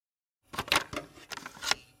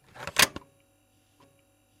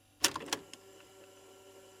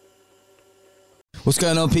What's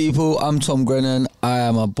going on, people? I'm Tom Grennan. I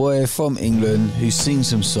am a boy from England who sings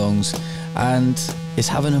some songs and is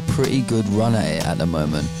having a pretty good run at it at the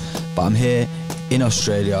moment. But I'm here in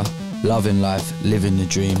Australia, loving life, living the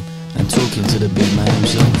dream, and talking to the big man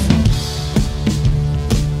himself.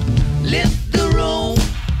 Lift the room,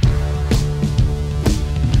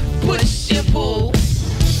 push your pull.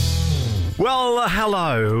 Well,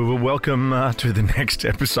 hello. Welcome to the next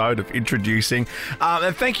episode of Introducing.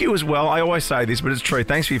 And thank you as well. I always say this, but it's true.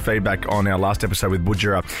 Thanks for your feedback on our last episode with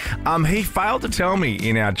Budjera. He failed to tell me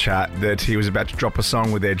in our chat that he was about to drop a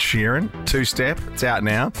song with Ed Sheeran, Two-Step. It's out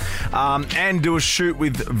now. And do a shoot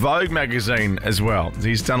with Vogue magazine as well.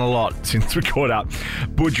 He's done a lot since we caught up.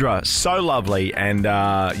 Budjera, so lovely. And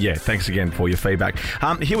thanks again for your feedback.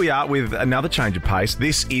 Here we are with another change of pace.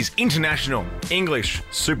 This is international English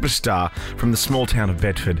superstar from the small town of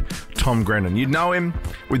Bedford, Tom Grennan. You'd know him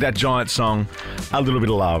with that giant song, A Little Bit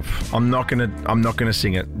of Love. I'm not gonna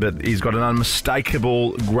sing it, but he's got an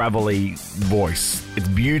unmistakable gravelly voice. It's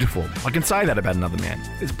beautiful. I can say that about another man.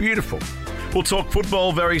 It's beautiful. We'll talk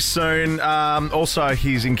football very soon. Also,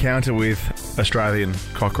 his encounter with Australian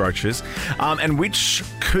cockroaches, and which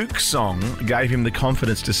kook song gave him the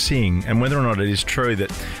confidence to sing, and whether or not it is true that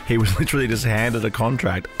he was literally just handed a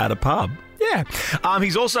contract at a pub. Yeah.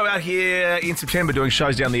 He's also out here in September doing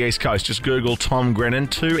shows down the East Coast. Just Google Tom Grennan,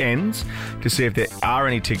 2 N's, to see if there are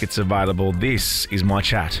any tickets available. This is my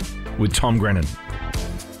chat with Tom Grennan.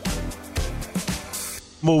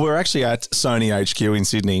 Well, we're actually at Sony HQ in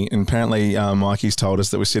Sydney, and apparently Mikey's told us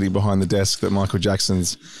that we're sitting behind the desk that Michael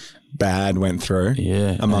Jackson's Bad went through.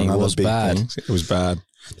 Yeah, among and it other was big bad. things. It was bad.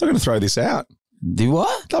 They're going to throw this out. Do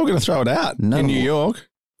what? They were going to throw it out in New York.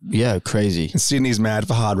 Yeah, crazy. And Sydney's mad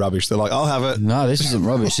for hard rubbish. They're like, I'll have it. No, this isn't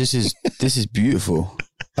rubbish. This is beautiful,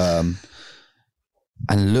 and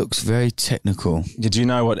looks very technical. Did you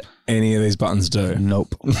know what any of these buttons do?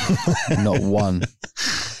 Nope, not one.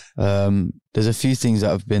 There's a few things that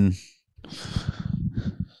have been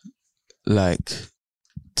like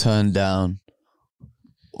turned down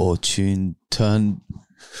or turned. Don't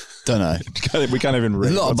know. We can't even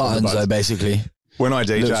read. A lot of buttons though, basically. When I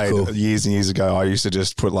DJ'd cool. years and years ago, I used to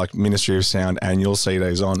just put like Ministry of Sound annual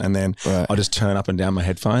CDs on, and then I just turn up and down my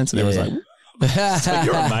headphones, and everyone's like,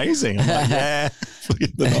 "You're amazing." I'm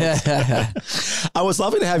like, yeah. I was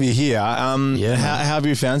lovely to have you here. How have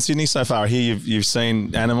you found Sydney so far? I hear you've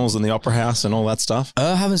seen animals in the Opera House and all that stuff.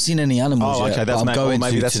 I haven't seen any animals yet. Okay, that's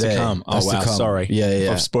maybe that's today. to come. That's wow, sorry. Yeah.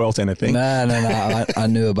 If I've spoilt anything. No. I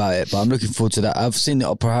knew about it, but I'm looking forward to that. I've seen the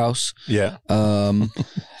Opera House. Yeah.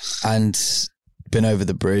 And been over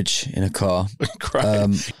the bridge in a car.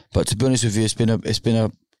 Great. But to be honest with you, it's been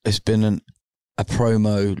a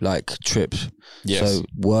promo like trip. Yes. So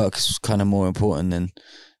work's kind of more important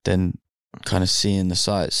than kind of seeing the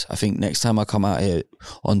sights. I think next time I come out here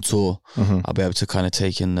on tour, I'll be able to kind of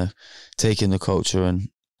take in the culture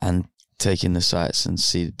and take in the sights and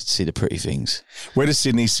see the pretty things. Where does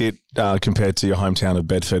Sydney sit compared to your hometown of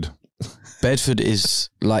Bedford? Bedford is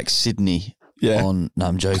like Sydney. Yeah. No,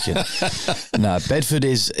 I'm joking. No, Bedford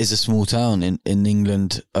is a small town in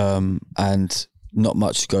England, and not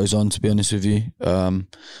much goes on, to be honest with you.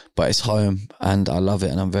 But it's home, and I love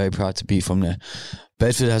it, and I'm very proud to be from there.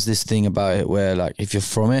 Bedford has this thing about it where, like, if you're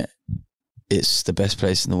from it, it's the best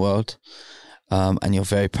place in the world, and you're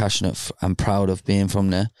very passionate and proud of being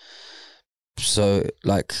from there. So,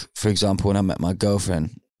 like, for example, when I met my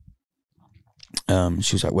girlfriend,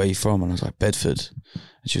 she was like, "Where are you from?" And I was like, "Bedford."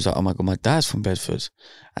 And she was like, "Oh my God, my dad's from Bedford."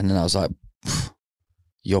 And then I was like,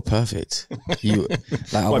 "You're perfect. You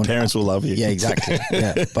like Parents will love you." Yeah, exactly.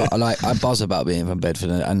 Yeah, but I buzz about being from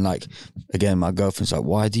Bedford, and like again, my girlfriend's like,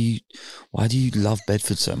 "Why do you love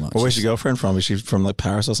Bedford so much?" Well, where's your girlfriend from? Is she from like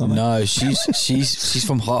Paris or something? No, she's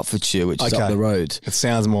from Hertfordshire, which is up the road. It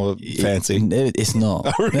sounds more fancy. It's not.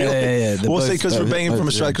 Oh, really? Yeah. Well, see, because being from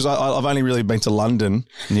Australia, because I've only really been to London.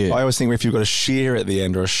 Yeah. I always think if you've got a sheer at the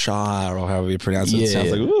end or a shire or however you pronounce it, it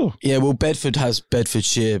sounds like ooh. Yeah, well, Bedford has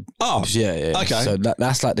Bedfordshire. Oh, yeah. Okay, so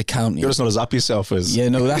that's like the county. You're just not as up yourself as. Yeah,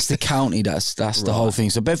 no, that's the county. That's right. The whole thing.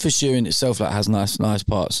 So Bedfordshire in itself like has nice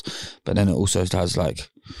parts, but then it also has like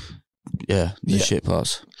shit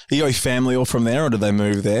parts. Are your family all from there, or did they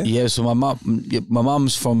move there? Yeah, so my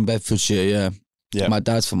mum's from Bedfordshire. Yeah. My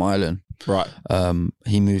dad's from Ireland. Right.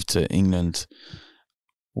 He moved to England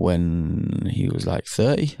when he was like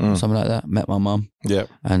 30, something like that. Met my mum. Yeah.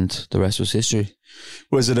 And the rest was history.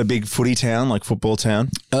 Was it a big footy town, like football town?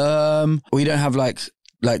 We don't have like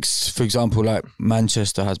for example, like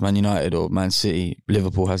Manchester has Man United or Man City,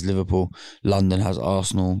 Liverpool has Liverpool, London has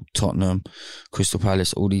Arsenal, Tottenham, Crystal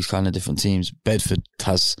Palace, all these kind of different teams. Bedford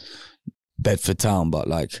has Bedford Town, but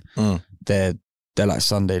like they're they're like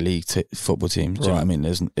Sunday league football teams. Do you know what I mean?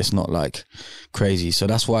 It's not like crazy. So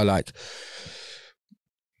that's why like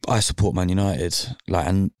I support Man United, like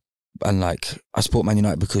and like I support Man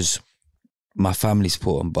United because my family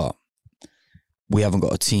support them, but we haven't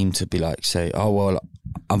got a team to be like say, oh well,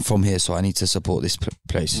 I'm from here, so I need to support this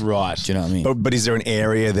place. Right. Do you know what I mean? But is there an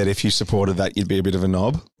area that if you supported that, you'd be a bit of a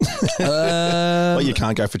knob? Well, you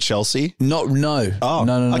can't go for Chelsea? No. Oh,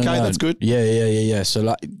 no. okay, no. that's good. Yeah. So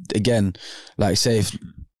like again, like say if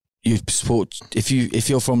you support, if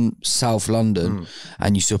you're from South London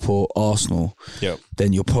and you support Arsenal,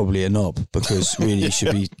 then you're probably a knob because really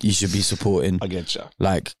you should be supporting. I get you.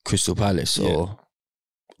 Like Crystal Palace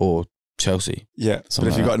or Chelsea. Yeah, but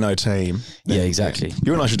if you've got no team... Yeah, exactly.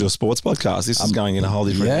 You and I should do a sports podcast. This is going in a whole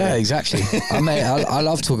different... Yeah, exactly. I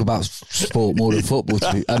love talking about sport more than football.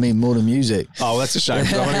 More than music. Oh, well, that's a shame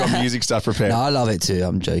because I've only got music stuff prepared. No, I love it too.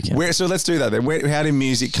 I'm joking. So let's do that then. How did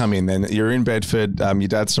music come in then? You're in Bedford, your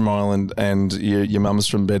dad's from Ireland and your mum's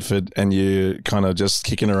from Bedford and you're kind of just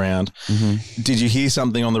kicking around. Mm-hmm. Did you hear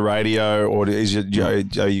something on the radio or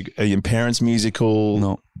are your parents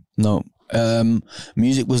musical? No.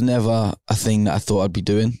 Music was never a thing that I thought I'd be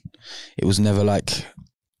doing. It was never like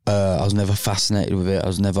I was never fascinated with it. I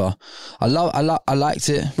liked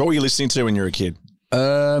it. What were you listening to when you were a kid?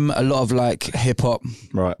 A lot of like hip hop,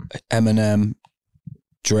 right? Eminem,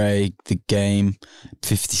 Dre, The Game,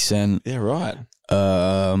 50 Cent. Yeah, right.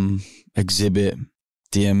 Exhibit,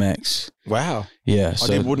 DMX. Wow. Yeah.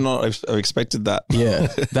 So, I would not have expected that. Yeah.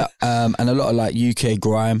 That and a lot of like UK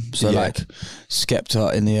grime. So like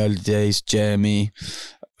Skepta in the early days, Jeremy,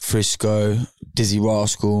 Frisco, Dizzy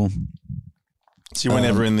Rascal. So you weren't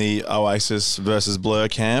ever in the Oasis versus Blur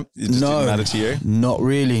camp? It just didn't matter to you? Not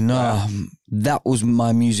really, no. Wow. That was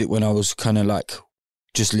my music when I was kind of like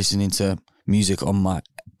just listening to music on my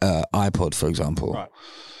iPod, for example. Right.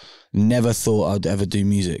 Never thought I'd ever do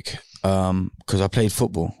music. Because I played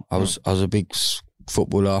football. I was a big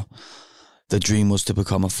footballer. The dream was to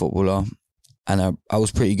become a footballer, and I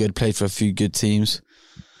was pretty good. Played for a few good teams,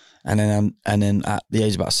 and then at the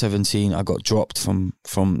age of about 17, I got dropped from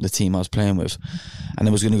the team I was playing with, and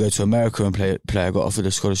I was going to go to America and play. I got offered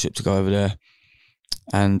a scholarship to go over there,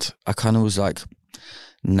 and I kind of was like,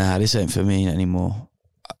 nah, this ain't for me anymore.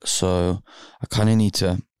 So I kind of need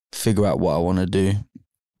to figure out what I want to do,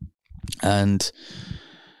 and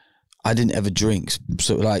I didn't ever drink.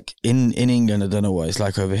 So like in England, I don't know what it's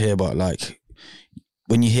like over here, but like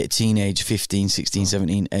when you hit teenage, 15, 16,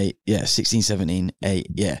 17, 8, 16, 17, 8,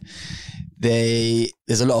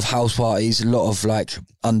 there's a lot of house parties, a lot of like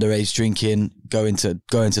underage drinking, going to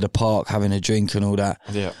the park, having a drink and all that.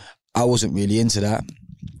 Yeah. I wasn't really into that.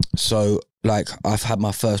 So like I've had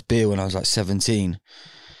my first beer when I was like 17.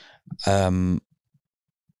 And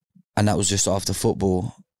that was just after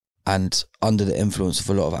football. And under the influence of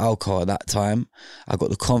a lot of alcohol at that time, I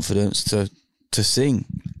got the confidence to sing.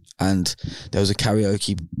 And there was a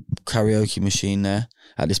karaoke machine there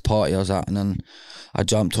at this party I was at, and then I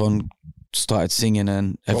jumped on, started singing,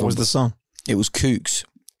 and what was the song? It was Kooks.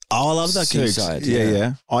 Oh, I love that Seaside, Kooks.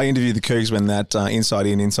 Yeah. I interviewed the Kooks when that Inside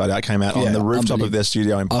In, Inside Out came out on the rooftop of their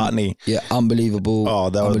studio in Putney. Unbelievable.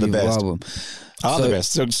 Oh, they were the best. Album. The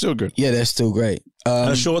best. Still good. Yeah, they're still great.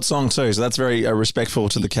 And a short song too, so that's very respectful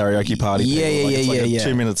to the karaoke party. It's like a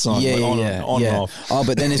 2-minute song. On and off. Oh,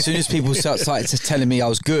 but then as soon as people started telling me I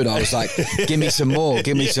was good, I was like, give me some more,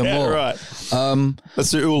 some more. Right.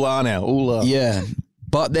 Let's do Ooh La now. Ooh La. Yeah.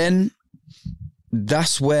 But then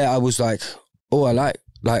that's where I was like, oh, I like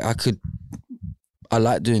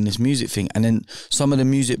doing this music thing. And then some of the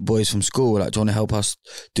music boys from school were like, do you want to help us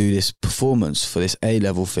do this performance for this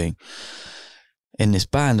A-level thing in this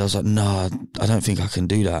band? I was like, no, I don't think I can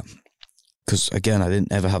do that. Because again, I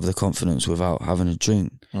didn't ever have the confidence without having a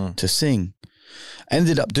drink to sing.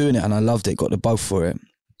 Ended up doing it and I loved it, got the bug for it.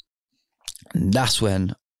 And that's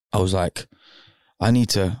when I was like, I need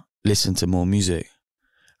to listen to more music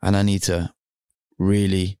and I need to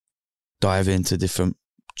really dive into different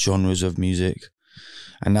genres of music.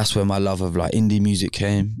 And that's where my love of like indie music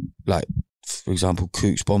came. Like, for example,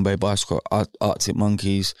 Kooks, Bombay Bicycle, Arctic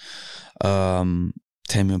Monkeys, Tame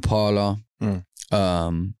Impala,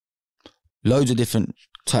 loads of different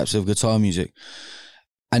types of guitar music.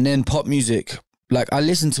 And then pop music, like I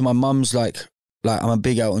listen to my mum's like I'm a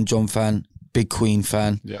big Elton John fan, big Queen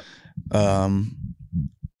fan. Yeah.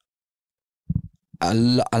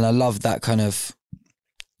 And I love that kind of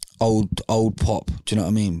old pop, do you know what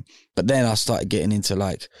I mean? But then I started getting into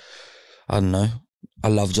like, I don't know, I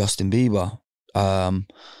love Justin Bieber. I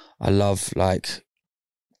love like,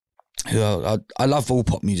 I love all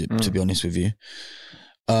pop music, to be honest with you.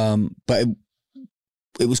 But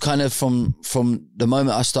it was kind of from the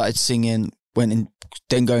moment I started singing, went in,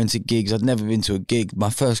 then going to gigs. I'd never been to a gig. My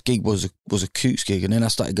first gig was a Coots gig, and then I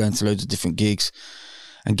started going to loads of different gigs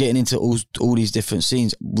and getting into all these different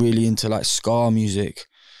scenes, really into like ska music.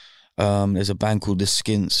 There's a band called The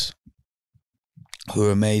Skints who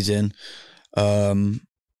are amazing.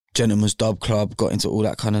 Gentleman's Dub Club, got into all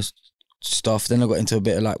that kind of stuff. Then I got into a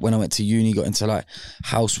bit of like, when I went to uni, got into like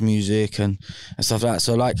house music and stuff like that.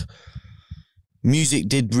 So like music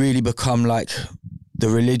did really become like the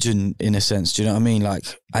religion in a sense, do you know what I mean? Like,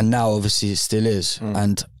 and now obviously it still is.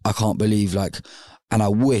 And I can't believe like, and I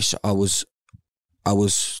wish I was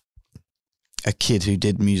a kid who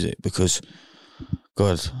did music, because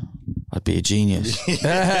God, I'd be a genius.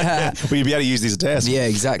 Well, you'd be able to use this test. Yeah,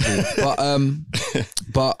 exactly.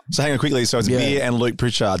 But So hang on quickly. So it's Beer and Luke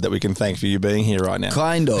Pritchard that we can thank for you being here right now.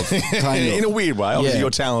 kind of. In a weird way. Obviously, Yeah. your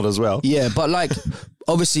talent as well. Yeah, but like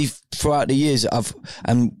obviously throughout the years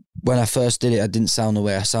and when I first did it, I didn't sound the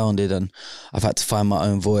way I sounded, and I've had to find my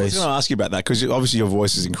own I was voice. going to ask you about that because obviously your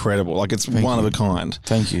voice is incredible. Like it's one of a kind.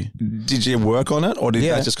 Thank you. Did you work on it, or did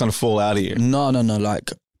that just kind of fall out of you? No.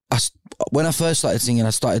 Like when I first started singing,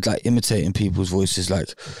 I started like imitating people's voices,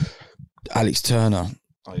 like Alex Turner.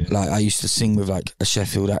 Oh, yeah. Like I used to sing with like a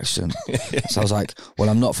Sheffield accent. So I was like, well,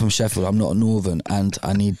 I'm not from Sheffield, I'm not a Northern, and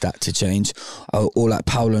I need that to change. Or like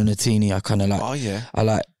Paolo Nutini, I kind of like, I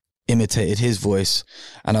like imitated his voice,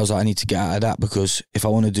 and I was like, I need to get out of that, because if I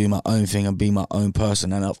want to do my own thing and be my own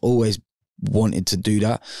person, and I've always wanted to do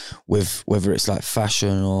that with whether it's like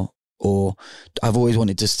fashion or I've always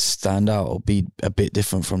wanted to stand out or be a bit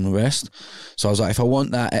different from the rest. So I was like, if I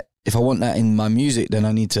want that in my music, then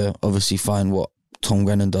I need to obviously find what Tom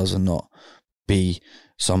Grennan does and not be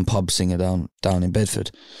some pub singer down in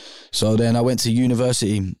Bedford. So then I went to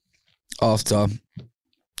university after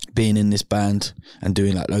being in this band and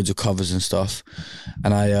doing like loads of covers and stuff,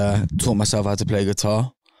 and I taught myself how to play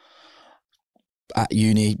guitar. At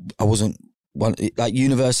uni, I wasn't like,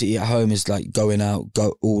 university at home is like going out,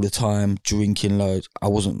 go all the time, drinking loads.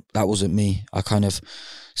 That wasn't me. I kind of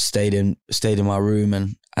stayed in my room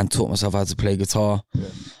and taught myself how to play guitar.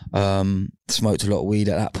 Smoked a lot of weed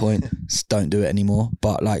at that point. Just don't do it anymore.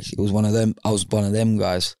 But like, it was one of them. I was one of them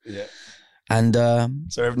guys. Yeah. And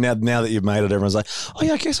so now that you've made it, everyone's like, oh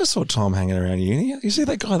yeah, I guess I saw Tom hanging around uni. You see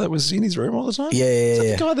that guy that was in his room all the time? Yeah. Is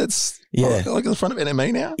that the guy that's like in front of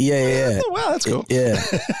NME now? Yeah. Oh, wow, that's cool. Yeah.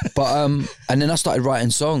 But and then I started writing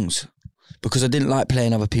songs, because I didn't like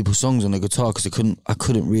playing other people's songs on the guitar, because I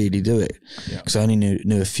couldn't really do it, because I only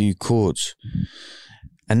knew a few chords.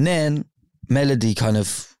 And then melody kind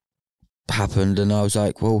of happened, and I was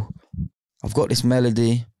like, well, I've got this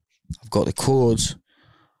melody, I've got the chords,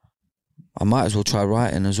 I might as well try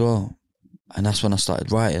writing as well. And that's when I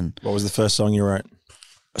started writing. What was the first song you wrote?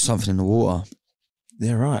 Something in the Water.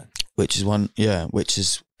 Yeah, right. Which is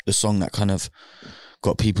the song that kind of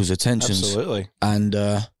got people's attentions. Absolutely. And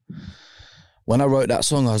when I wrote that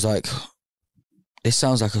song, I was like, this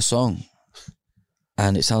sounds like a song,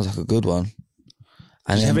 and it sounds like a good one.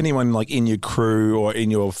 And did you have anyone like in your crew or in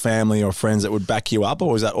your family or friends that would back you up,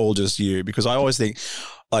 or was that all just you? Because I always think,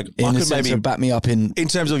 like, in the sense of back me up in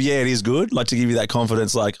terms of, it is good, like to give you that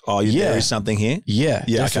confidence, like, there is something here. Yeah,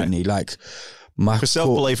 definitely. Okay. Like because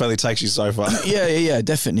self-belief only takes you so far. Yeah,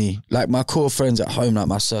 definitely. Like my core friends at home, like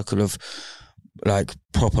my circle of like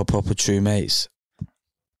proper true mates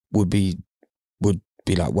would be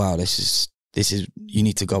like, wow, this is you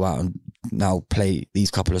need to go out and now play these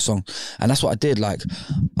couple of songs. And that's what I did. Like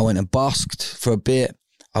I went and busked for a bit.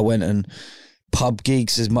 I went and pub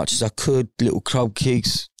gigs as much as I could, little club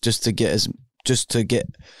gigs, just to get.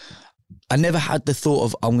 I never had the thought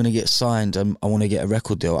of I'm going to get signed and I want to get a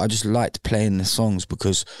record deal. I just liked playing the songs,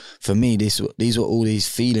 because for me these were all these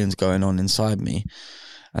feelings going on inside me,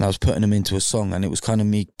 and I was putting them into a song, and it was kind of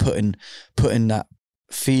me putting that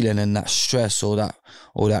feeling and that stress or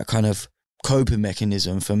that kind of coping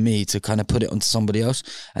mechanism for me to kind of put it onto somebody else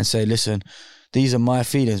and say, listen, these are my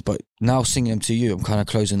feelings, but now singing them to you, I'm kind of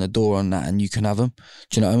closing the door on that, and you can have them.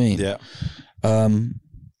 Do you know what I mean? Yeah.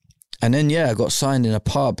 And then I got signed in a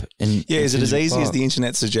pub. Is it as easy as the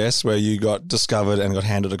internet suggests, where you got discovered and got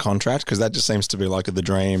handed a contract? Because that just seems to be like the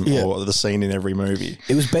dream or the scene in every movie.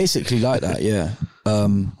 It was basically like that. Yeah. I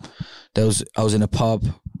was in a pub.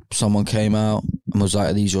 Someone came out and was like,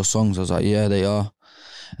 "Are these your songs?" I was like, "Yeah, they are."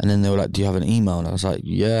 And then they were like, "Do you have an email?" And I was like,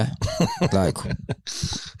 "Yeah." Like,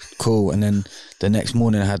 cool. And then the next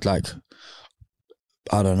morning I had like,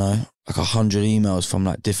 I don't know, like 100 emails from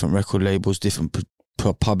like different record labels, different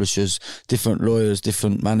publishers, different lawyers,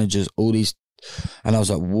 different managers, all these. And I was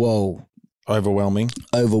like, whoa, Overwhelming.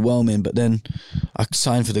 But then I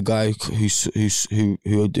signed for the guy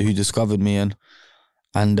who discovered me, and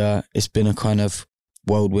it's been a kind of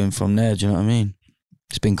whirlwind from there. Do you know what I mean?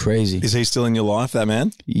 It's been crazy. Is he still in your life, that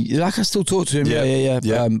man? Like, I still talk to him.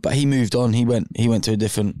 Yeah. But he moved on. He went to a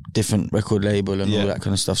different record label and all that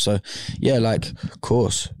kind of stuff. So yeah, like, of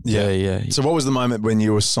course. Yeah. So what was the moment when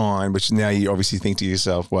you were signed, which now you obviously think to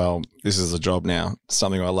yourself, well, this is a job now,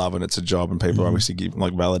 something I love and it's a job, and people obviously give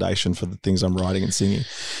like validation for the things I'm writing and singing.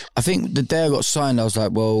 I think the day I got signed, I was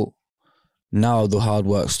like, well, now the hard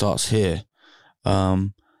work starts here.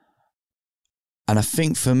 And I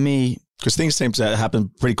think for me, because things seem to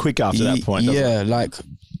happen pretty quick after that point, doesn't it? Like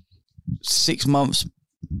 6 months,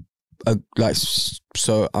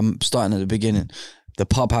 so I'm starting at the beginning. The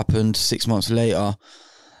pub happened 6 months later.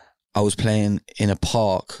 I was playing in a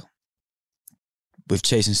park with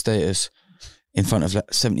Chasing Status in front of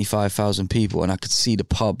like 75,000 people, and I could see the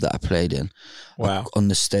pub that I played in on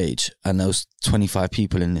the stage, and there was 25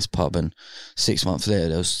 people in this pub, and 6 months later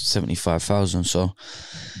there was 75,000. So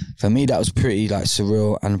for me that was pretty like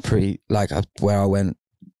surreal, and pretty like where I went,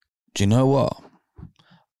 do you know what,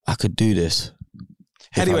 I could do this.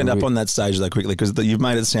 How do you end up on that stage that quickly? Because you've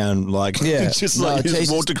made it sound like you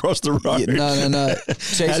just walked across the road. No.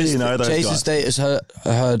 How do you know those Chasing guys? Status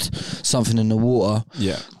heard something in the water.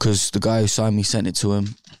 Yeah. Because the guy who signed me sent it to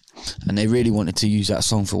him, and they really wanted to use that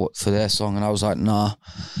song for their song, and I was like, nah,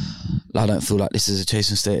 I don't feel like this is a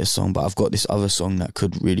Chasing Status song, but I've got this other song that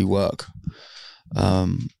could really work.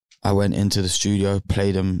 I went into the studio,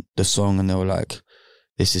 played them the song, and they were like,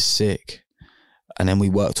 this is sick. And then we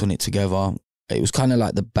worked on it together. It was kind of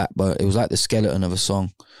like the backbone. It was like the skeleton of a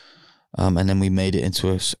song, and then we made it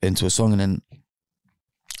into a song. And then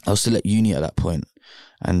I was still at uni at that point,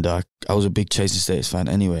 and I was a big Chasing Status fan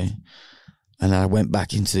anyway. And I went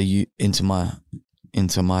back into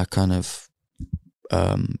my kind of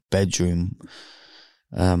bedroom,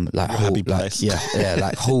 like happy place.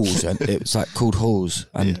 Like halls, and it was like called halls.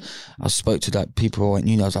 And I spoke to like people who went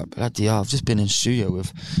uni. I was like, bloody hell, I've just been in studio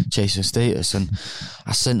with Chasing Status, and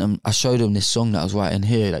I showed them this song that I was writing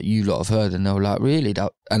here that you lot have heard, and they were like, really?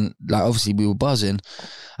 And like, obviously we were buzzing,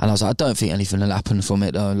 and I was like, I don't think anything will happen from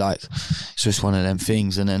it though. Like, it's just one of them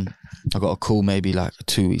things. And then I got a call maybe like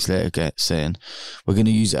 2 weeks later saying, we're going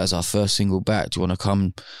to use it as our first single back. Do you want to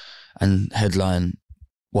come and headline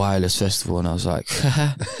Wireless Festival? And I was like,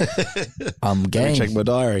 I'm game. Let me check my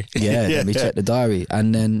diary. Let me check the diary.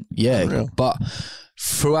 And then but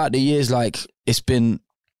throughout the years, like, it's been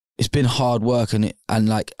hard work, and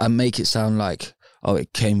like, I make it sound like, oh,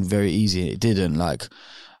 it came very easy. It didn't. Like,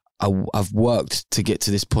 I've worked to get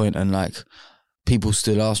to this point, and like, people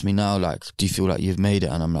still ask me now, like, do you feel like you've made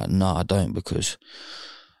it? And I'm like, no, I don't, because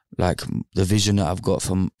like, the vision that I've got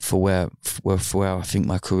for where I think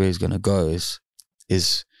my career is going to go is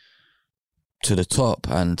to the top.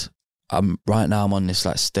 And right now I'm on this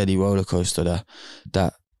like steady roller coaster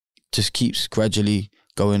that just keeps gradually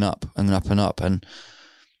going up and up and up. And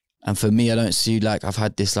for me, I don't see like I've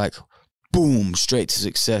had this like boom straight to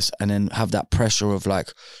success, and then have that pressure of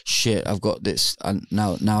like, shit, I've got this, and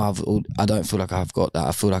now I don't feel like I've got that.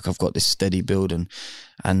 I feel like I've got this steady build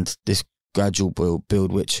and this gradual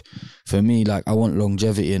build, which for me, like, I want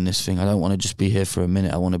longevity in this thing. I don't want to just be here for a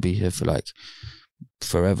minute. I want to be here for like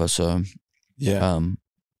forever. So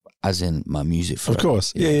as in my music forever. Of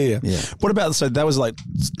course. Yeah. What about, so that was like,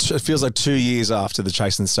 it feels like 2 years after the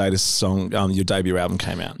Chasing Status song, your debut album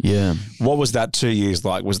came out. Yeah. What was that 2 years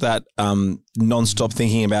like? Was that non-stop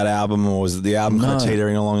thinking about album, or was the album kind of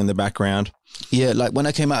teetering along in the background? Yeah, like when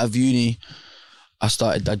I came out of uni, I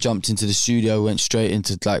jumped into the studio, went straight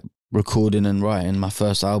into like recording and writing my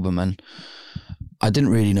first album, and I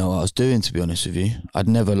didn't really know what I was doing, to be honest with you. I'd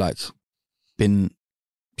never like been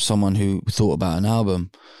someone who thought about an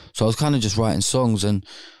album, so I was kind of just writing songs, and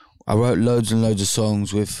I wrote loads and loads of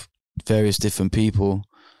songs with various different people,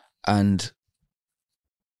 and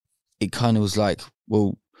it kind of was like,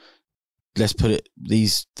 well, let's put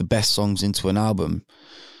the best songs into an album.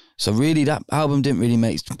 So really, that album didn't really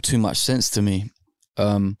make too much sense to me,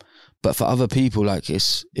 but for other people, like,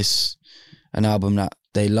 it's an album that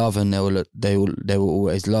they love, and they will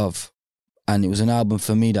always love. And it was an album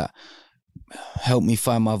for me that helped me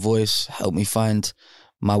find my voice, helped me find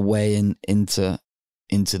my way into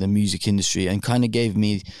the music industry, and kind of gave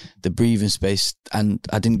me the breathing space, and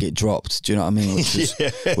I didn't get dropped. Do you know what I mean?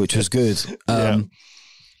 Which was good.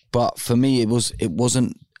 But for me, it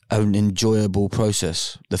wasn't an enjoyable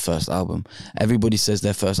process, the first album. Everybody says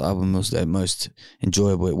their first album was their most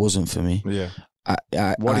enjoyable. It wasn't for me. Yeah.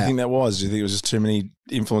 What do you think that was? Do you think it was just too many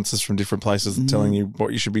influences from different places telling you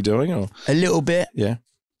what you should be doing? Or a little bit. Yeah.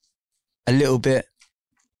 a little bit.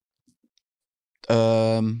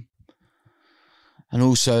 And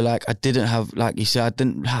also, like, I didn't have, like you said, I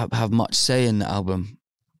didn't have much say in the album.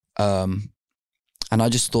 And I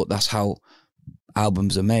just thought that's how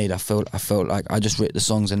albums are made. I felt like I just wrote the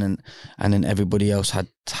songs, and then everybody else had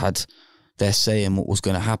their say in what was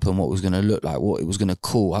going to happen, what was going to look like, what it was going to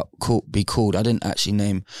be called. I didn't actually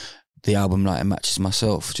name the album Light and Matches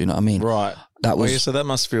myself. Do you know what I mean? Right. That was, yeah, so that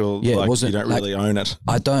must feel yeah, like it wasn't, you don't like, really own it.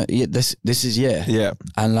 I don't. Yeah, this is Yeah.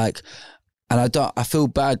 and like. And I feel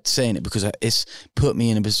bad saying it because it's put me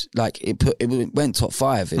in a, like, it went top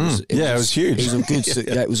 5. It was huge. It was a good,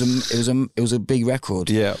 it was a big record.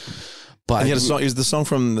 Yeah. But And you had a song, is the song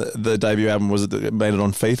from the debut album, was it that made it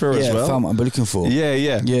on FIFA as well? Yeah, Found What I'm Looking For. Yeah.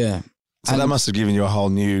 Yeah. So that must have given you a whole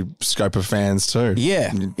new scope of fans too.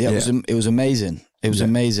 Yeah. It was amazing. It was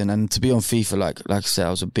amazing. And to be on FIFA, like I said,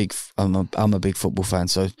 I'm a big football fan.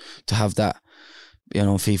 So to have that, you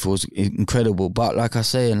know, on FIFA was incredible. But like I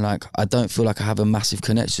say, and like, I don't feel like I have a massive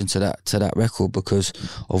connection to that record because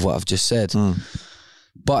of what I've just said.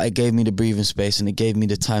 But it gave me the breathing space, and it gave me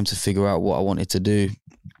the time to figure out what I wanted to do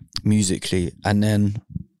musically. And then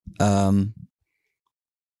I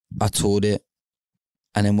toured it,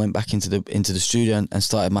 and then went back into the studio and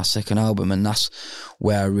started my second album. And that's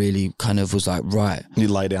where I really kind of was like, right. You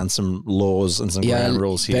lay down some laws and some ground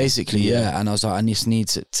rules here. Basically, yeah. And I was like, I just need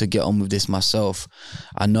to get on with this myself.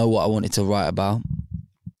 I know what I wanted to write about.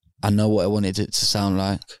 I know what I wanted it to sound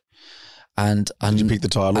like. And Did you pick the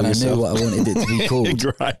title and yourself? I knew what I wanted it to be called.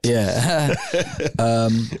 Great. Yeah.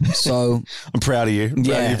 So I'm proud of you. Proud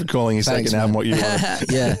of you for calling your Thanks, second album man. what you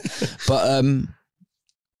wanted. Yeah. But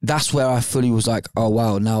that's where I fully was like, oh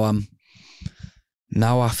wow, now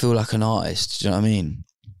I feel like an artist. Do you know what I mean?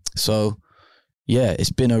 So yeah, it's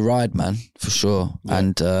been a ride, man, for sure.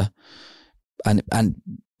 Yeah.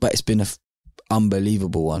 But it's been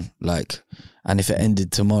unbelievable one. Like, and if it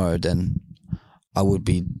ended tomorrow, then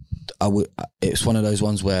it's one of those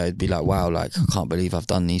ones where it'd be like, wow, like, I can't believe I've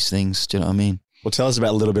done these things. Do you know what I mean? Well, tell us about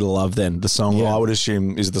A Little Bit of Love then. The song, I would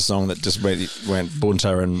assume, is the song that just went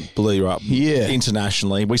bunter and blew you up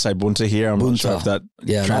internationally. We say bunter here. I'm not sure if that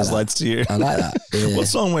translates to you. I like that. Yeah. What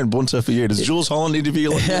song went bunter for you? Does Jules Holland interview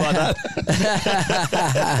you like that?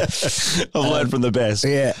 I've learned from the best.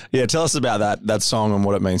 Yeah. Yeah, tell us about that song and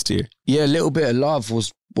what it means to you. Yeah, A Little Bit of Love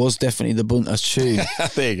was definitely the bunter tune.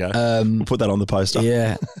 There you go. We'll put that on the poster.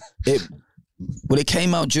 Yeah. It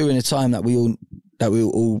came out during a time that we were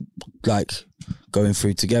all like going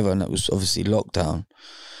through together, and that was obviously lockdown.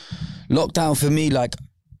 Lockdown for me, like,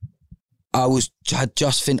 I was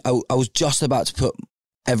just about to put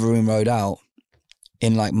Everin Road out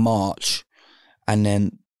in like March, and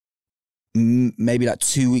then maybe like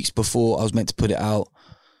 2 weeks before I was meant to put it out,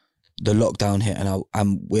 the lockdown hit, and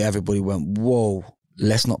everybody went, whoa,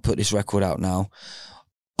 let's not put this record out now.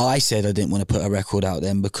 I said I didn't want to put a record out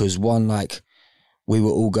then because, one, like, we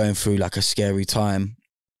were all going through like a scary time,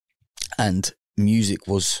 and music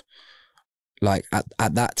was like,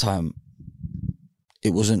 at that time,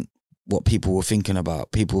 it wasn't what people were thinking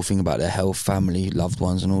about. People were thinking about their health, family, loved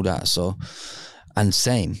ones, and all that. So, and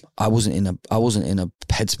same, I wasn't in a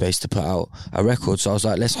headspace to put out a record. So I was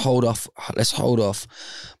like, let's hold off,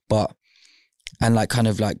 but, and like kind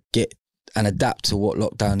of like get and adapt to what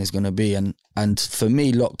lockdown is going to be. And for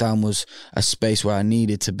me, lockdown was a space where I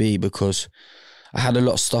needed to be because I had a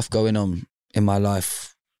lot of stuff going on in my life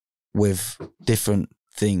with different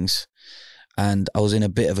things, and I was in a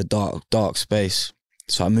bit of a dark space.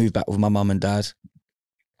 So I moved back with my mum and dad,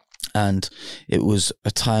 and it was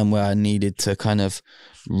a time where I needed to kind of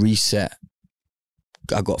reset.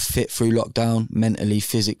 I got fit through lockdown, mentally,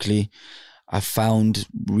 physically. I found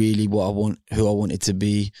really who I wanted to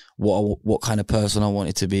be, what kind of person I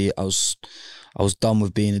wanted to be. I was done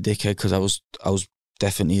with being a dickhead because I was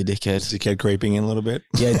definitely a dickhead. Dickhead creeping in a little bit.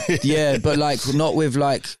 Yeah, but like not with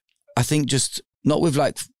like, I think just not with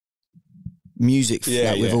like music,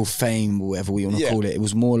 with all fame or whatever we want to call it. It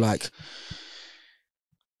was more like,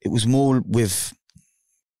 with,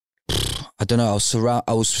 I don't know,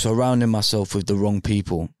 I was surrounding myself with the wrong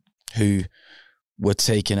people who were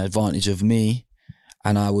taking advantage of me,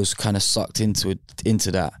 and I was kind of sucked into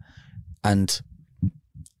that, and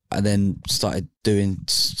I then started doing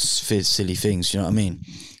silly things, you know what I mean?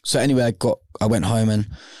 So anyway, I went home and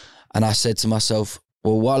I said to myself,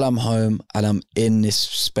 well, while I'm home and I'm in this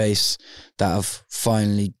space that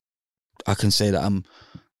I can say that I'm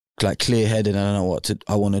like clear-headed and I know what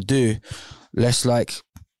I want to do, let's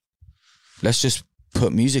just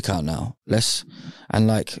put music out now. Let's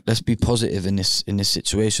be positive in this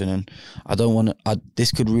situation. And I don't want to,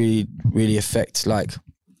 this could really, really affect like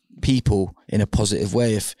people in a positive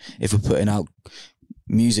way if we're putting out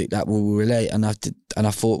music that will relate. And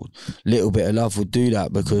I thought Little Bit of Love would do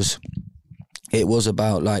that, because it was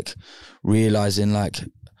about like realizing like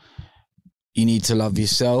you need to love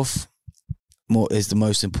yourself more is the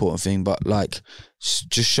most important thing, but like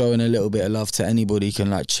just showing a little bit of love to anybody can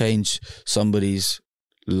like change somebody's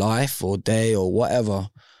life or day or whatever.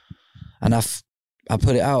 And I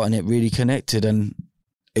put it out and it really connected, and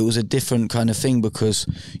it was a different kind of thing, because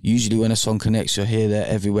usually when a song connects, you're here, there,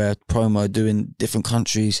 everywhere, promo, doing different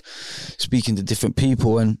countries, speaking to different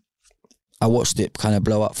people, and I watched it kind of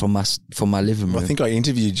blow up from my living room. I think I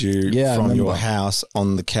interviewed you from your house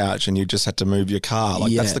on the couch, and you just had to move your car.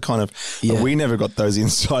 Like that's the kind of we never got those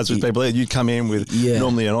insights with people. You'd come in with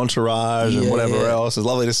normally an entourage and whatever else. It's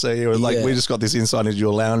lovely to see you. And like we just got this insight into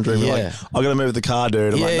your lounge room. You're like, I got to move the car,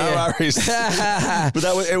 dude. I'm like, no worries. But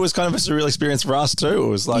it was kind of a surreal experience for us too. It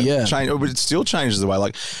was like change. It still changes the way.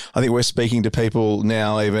 Like I think we're speaking to people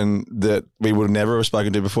now, even that we would never have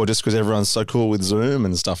spoken to before, just because everyone's so cool with Zoom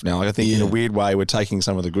and stuff now. Like I think in a weird way, we're taking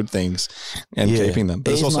some of the good things and keeping them.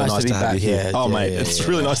 But it's also nice to have you here. Oh, mate, it's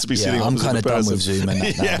really nice to be sitting on. I'm kind of done with Zoom and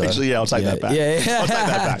that now, actually, I'll take that back. I'll take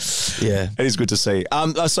that back. Yeah. It is good to see.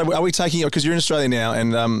 So are we taking, because you're in Australia now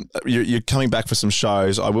and you're coming back for some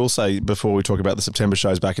shows. I will say, before we talk about the September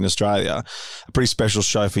shows back in Australia, a pretty special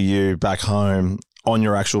show for you back home on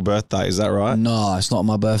your actual birthday. Is that right? No, it's not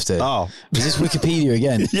my birthday. Oh. Is this Wikipedia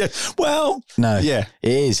again? Yeah. Well. No. Yeah.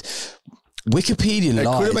 It is. Wikipedia lies.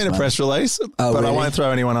 It could have been a press release, but really? I won't throw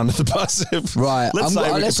anyone under the bus. Right. Let's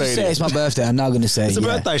just say it's my birthday. I'm now going to say it's a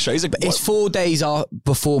birthday show. It's 4 days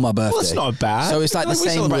before my birthday. Well, that's not bad. So it's like the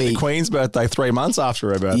same week. The Queen's birthday 3 months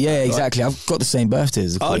after her birthday. Yeah, exactly. I've got the same birthday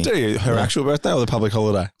as the Queen. Oh, do you? Her actual birthday or the public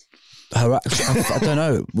holiday? I don't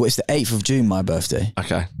know. Well, it's the 8th of June, my birthday.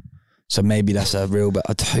 Okay. So maybe that's a real, but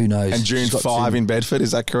who knows? And June 5 in Bedford,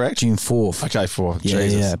 is that correct? June 4th. Okay, 4. Yeah,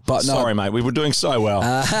 Jesus. yeah. But no, sorry, mate, we were doing so well.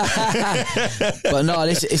 But no,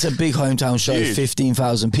 it's a big hometown show, huge.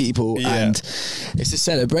 15,000 people, and it's a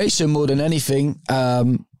celebration more than anything. I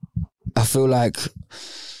feel like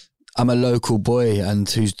I'm a local boy and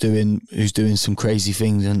who's doing some crazy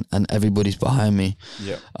things, and everybody's behind me.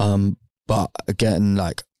 Yeah. But again,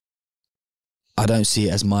 like, I don't see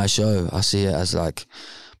it as my show. I see it as like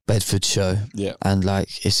Bedford show. Yeah. And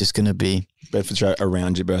like, it's just going to be Bedford show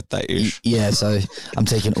around your birthday-ish. Yeah, so I'm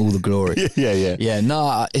taking all the glory. Yeah. Yeah,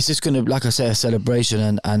 no, it's just going to, like I say, a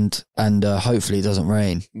celebration and hopefully it doesn't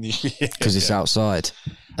rain because it's outside.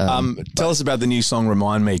 Tell us about the new song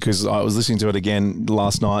 "Remind Me," because I was listening to it again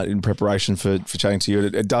last night in preparation for chatting to you.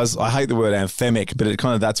 It does. I hate the word anthemic, but it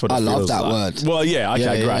kind of that's what it feels love that like. word. Well, yeah,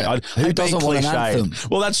 okay, great. Yeah. Who doesn't want an anthem?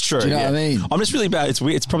 Well, that's true. Do you know what I mean? I'm just really bad. It's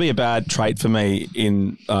weird. It's probably a bad trait for me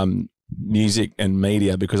in music and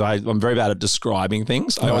media because I'm very bad at describing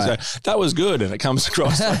things. I always go, "That was good," and it comes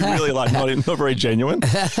across like really like not very genuine. But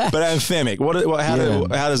anthemic.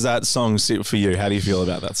 How does that song sit for you? How do you feel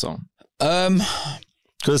about that song?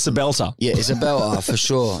 Because it's a belter. Yeah, it's a belter for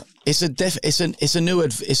sure. It's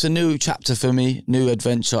a new chapter for me, new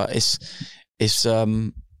adventure. It's a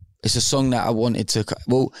song that I wanted to.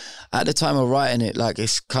 Well, at the time of writing it, like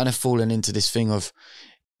it's kind of fallen into this thing of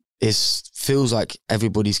it feels like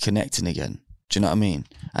everybody's connecting again. Do you know what I mean?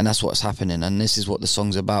 And that's what's happening. And this is what the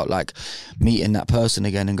song's about, like meeting that person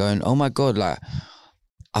again and going, "Oh my God, like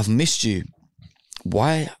I've missed you.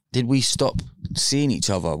 Why did we stop seeing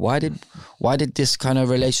each other? Why did this kind of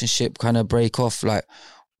relationship kind of break off? Like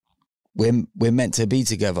we're meant to be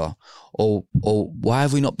together, or why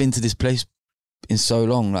have we not been to this place in so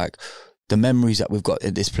long? Like the memories that we've got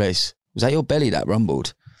at this place." Was that your belly that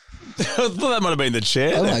rumbled? I thought that might have been the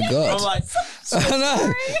chair. Oh my God! I'm like, I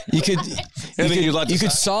know. You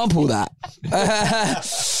could sample that.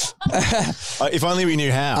 If only we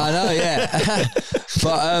knew how. I know, yeah.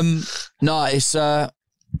 But no, it's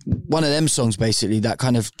one of them songs basically that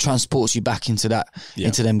kind of transports you back into that,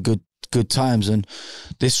 into them good times. And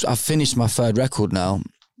I've finished my 3rd record now.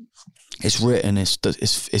 It's written, it's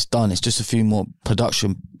done. It's just a few more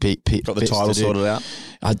production got the title sorted out?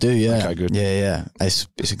 I do, yeah. Okay, good. Yeah. It's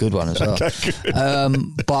a good one as well. Okay,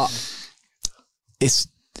 good. But it's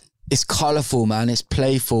colourful, man. It's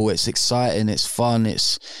playful. It's exciting. It's fun.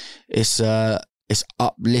 It's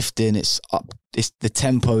uplifting. It's the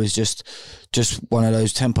tempo is just one of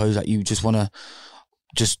those tempos that you just want to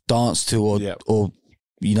just dance to or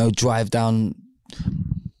drive down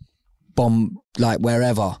like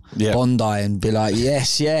wherever Bondi and be like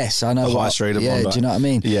yes I know the high street of Bondi. Do you know what I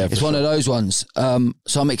mean? Yeah, it's one of those ones.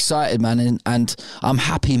 So I'm excited, man, and I'm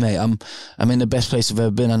happy, mate. I'm in the best place I've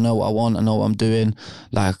ever been. I know what I want. I know what I'm doing.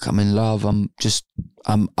 Like I'm in love. I'm just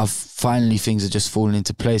I've finally things are just falling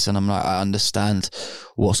into place, and I'm like, I understand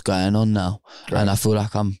what's going on now. Great. And I feel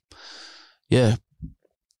like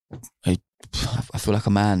I feel like a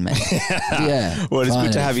man, mate. Yeah. Well, it's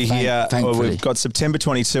good to have you here. Thankfully. We've got September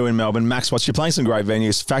 22 in Melbourne. Max Watts, you're playing some great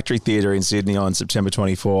venues. Factory Theatre in Sydney on September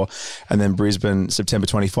 24, and then Brisbane September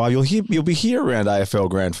 25. You'll be here around AFL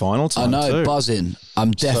Grand Final time. I know, too. buzzing.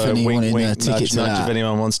 I'm definitely wanting a ticket to nudge that. if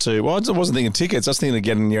anyone wants to. Well, I wasn't thinking tickets. I was thinking of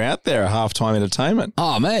getting you out there, a halftime entertainment.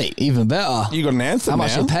 Oh, mate, even better. You got an anthem How now.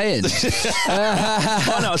 much you paying?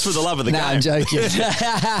 Oh, no, it's for the love of the game. Nah, I'm joking.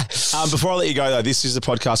 Before I let you go, though, this is a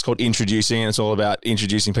podcast called Introducing, and it's all about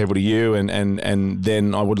introducing people to you. And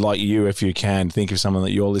then I would like you, if you can, think of someone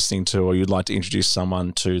that you're listening to, or you'd like to introduce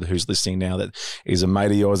someone to who's listening now that is a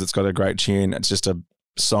mate of yours that's got a great tune. It's just a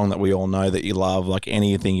song that we all know that you love, like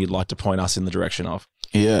anything you'd like to point us in the direction of.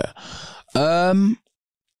 Yeah. And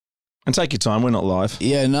take your time. We're not live.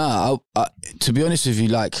 Yeah, no. To be honest with you,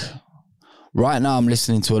 like right now, I'm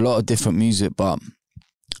listening to a lot of different music, but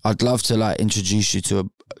I'd love to like introduce you to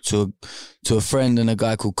a friend and a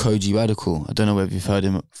guy called Koji Radical. I don't know whether you've heard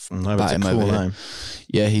him. No, but it's a cool name.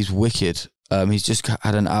 Yeah, he's wicked. He's just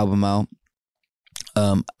had an album out,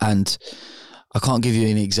 and I can't give you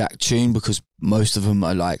an exact tune because most of them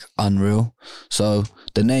are like unreal. So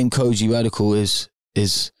the name Koji Radical is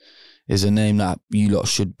a name that you lot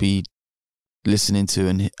should be listening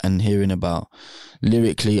to and hearing about.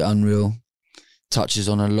 Lyrically unreal, touches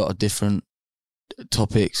on a lot of different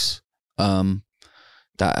topics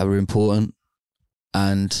that are important,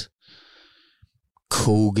 and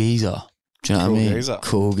cool geezer. Do you know what I mean? Geezer.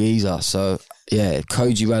 Cool geezer. So yeah,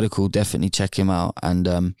 Koji Radical, definitely check him out,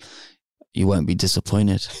 and you won't be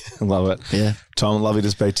disappointed. Love it. Yeah. Tom, lovely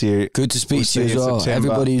to speak to you. Good to speak We'll to you see as you in well. September.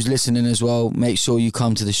 Everybody who's listening as well, make sure you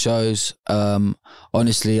come to the shows.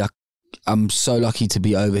 Honestly, I'm so lucky to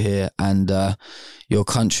be over here, and your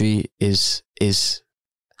country is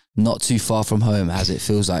not too far from home, as it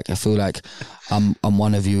feels like. I feel like I'm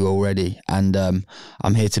one of you already, and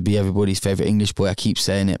I'm here to be everybody's favourite English boy. I keep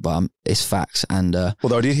saying it, but it's facts. And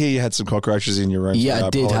Although I did hear you had some cockroaches in your room. yeah, so I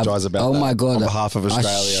did. apologise about oh that my God. on behalf of Australia.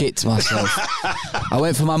 I shit myself. I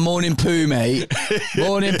went for my morning poo, mate.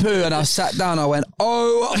 Morning poo, and I sat down. I went,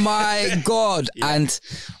 oh my God, and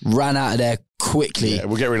ran out of there quickly. Yeah,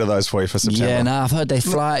 we'll get rid of those for you for September. Yeah, no, I've heard they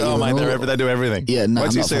fly at you. Oh, mate, and all. they do everything. Yeah, no,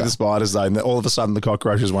 Once I'm you not see for the that. spiders, though, all of a sudden the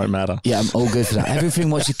cockroaches won't matter. Yeah, I'm all good for that. Everything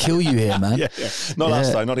wants to kill you here, man. Yeah. Not Yeah.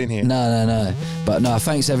 us, though, not in here. No. But no,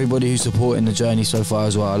 thanks everybody who's supporting the journey so far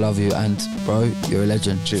as well. I love you. And bro, you're a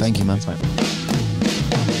legend. Cheers. Thank you, man. Thanks, mate.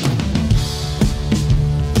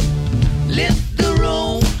 Let